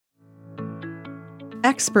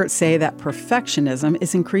Experts say that perfectionism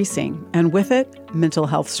is increasing, and with it, mental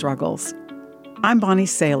health struggles. I'm Bonnie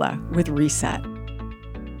Sala with Reset.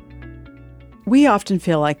 We often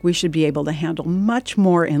feel like we should be able to handle much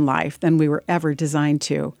more in life than we were ever designed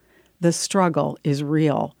to. The struggle is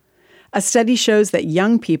real. A study shows that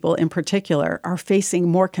young people in particular are facing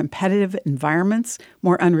more competitive environments,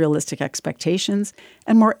 more unrealistic expectations,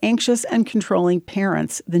 and more anxious and controlling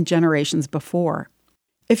parents than generations before.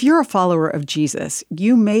 If you're a follower of Jesus,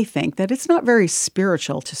 you may think that it's not very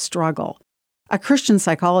spiritual to struggle. A Christian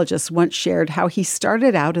psychologist once shared how he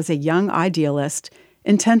started out as a young idealist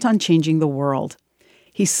intent on changing the world.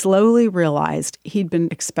 He slowly realized he'd been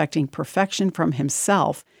expecting perfection from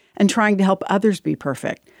himself and trying to help others be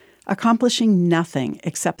perfect, accomplishing nothing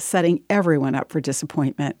except setting everyone up for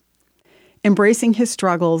disappointment. Embracing his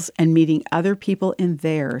struggles and meeting other people in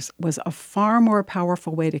theirs was a far more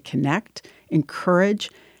powerful way to connect, encourage,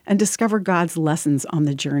 and discover God's lessons on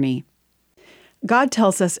the journey. God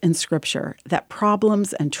tells us in Scripture that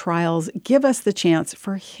problems and trials give us the chance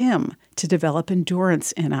for Him to develop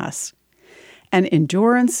endurance in us. And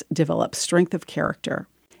endurance develops strength of character,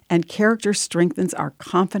 and character strengthens our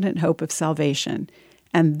confident hope of salvation.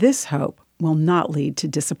 And this hope will not lead to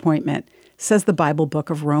disappointment, says the Bible book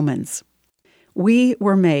of Romans. We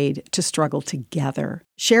were made to struggle together,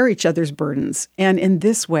 share each other's burdens, and in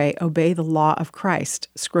this way obey the law of Christ,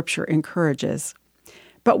 Scripture encourages.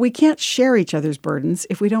 But we can't share each other's burdens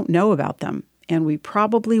if we don't know about them, and we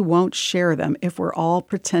probably won't share them if we're all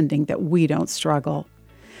pretending that we don't struggle.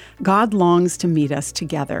 God longs to meet us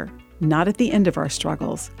together, not at the end of our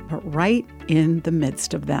struggles, but right in the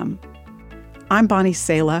midst of them. I'm Bonnie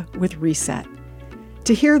Sala with Reset.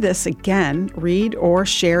 To hear this again, read or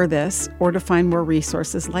share this, or to find more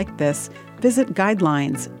resources like this, visit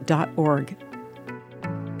guidelines.org.